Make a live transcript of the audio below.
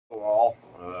all.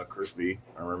 Crispy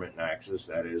Armament Axis,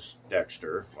 that is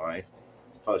Dexter, my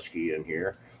husky in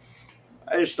here.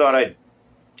 I just thought I'd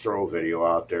throw a video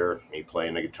out there, me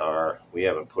playing the guitar. We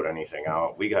haven't put anything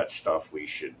out. We got stuff we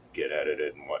should get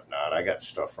edited and whatnot. I got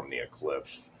stuff from the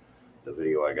Eclipse. The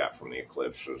video I got from the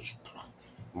Eclipse was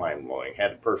mind-blowing.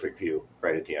 Had the perfect view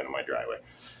right at the end of my driveway.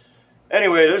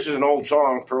 Anyway, this is an old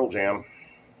song, Pearl Jam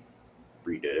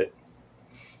redid it.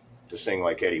 To sing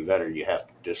like Eddie Vedder, you have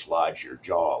to dislodge your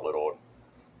jaw a little.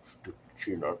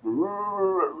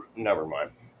 Never mind.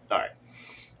 All right,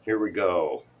 here we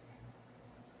go.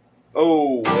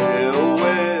 Oh, well,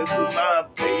 my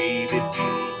baby,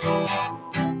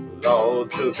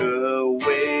 Lord took her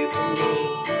away from me.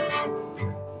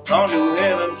 Gone to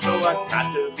heaven, so I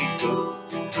got to be good.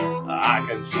 I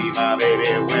can see my baby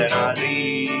when I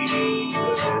leave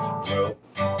this world.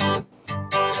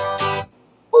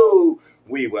 Woo!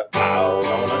 We were out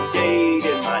on a date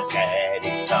in my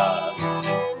daddy's car.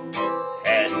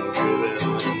 Hadn't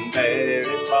driven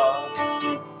very far.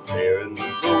 There in the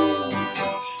road,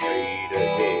 straight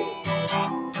ahead.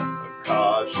 The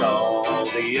car stalled,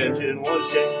 the engine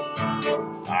was dead.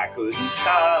 I couldn't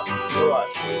stop, so I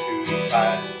switched to the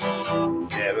back.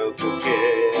 Never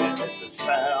forget the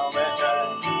sound at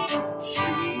night.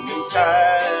 Screaming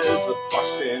tires, the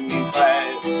busting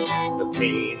glass, the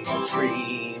painful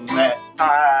scream that I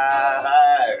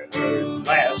heard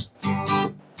last.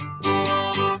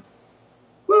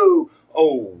 Woo!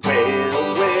 Oh,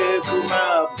 well, where could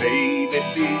my baby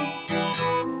be?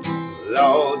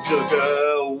 Lord took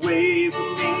her away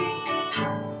from me.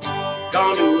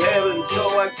 Gone to heaven, so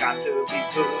I got to be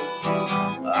good.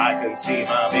 I can see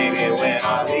my baby when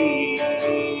I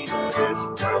leave this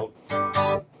world.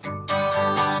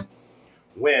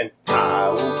 When I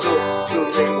woke up, the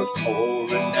rain was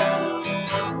pouring down.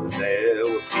 There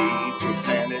were people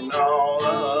standing all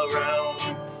around.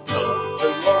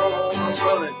 Something warm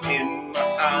running in my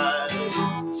eyes.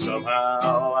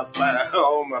 Somehow I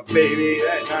found my baby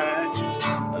that night.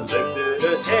 I lifted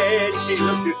her head, she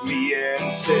looked at me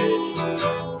and said,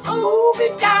 hold me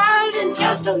down in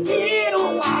just a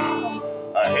little while.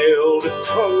 I held her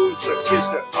close, I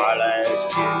kissed her eyelash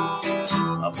kiss.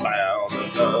 I found the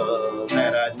love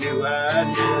that I knew I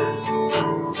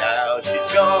missed. Now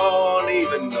she's gone,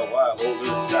 even though I hold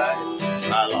her tight.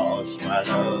 I lost my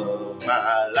love,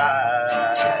 my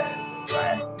life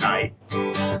that night.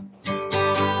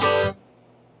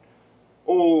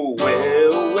 Oh,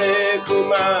 well, where could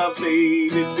my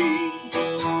baby be?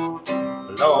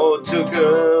 Lord took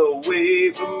her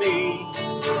away from me.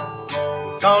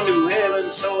 Gone to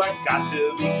heaven, so I got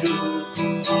to be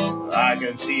good. I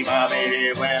can see my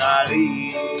baby when I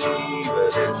leave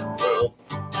this world.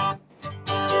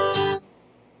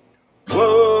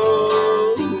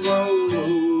 Whoa, whoa,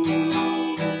 whoa.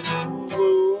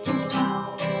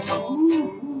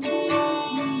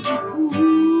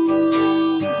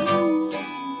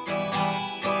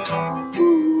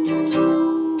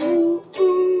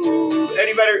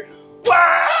 Any better?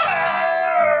 Wow!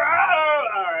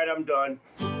 All right, I'm done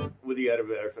with the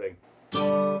editor thing.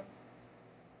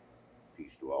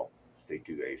 Peace to all. Stay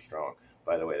 2 days strong.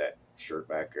 By the way, that shirt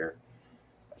back there,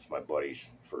 that's my buddy's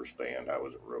first band. I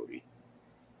was a roadie.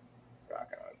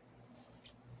 Rock on.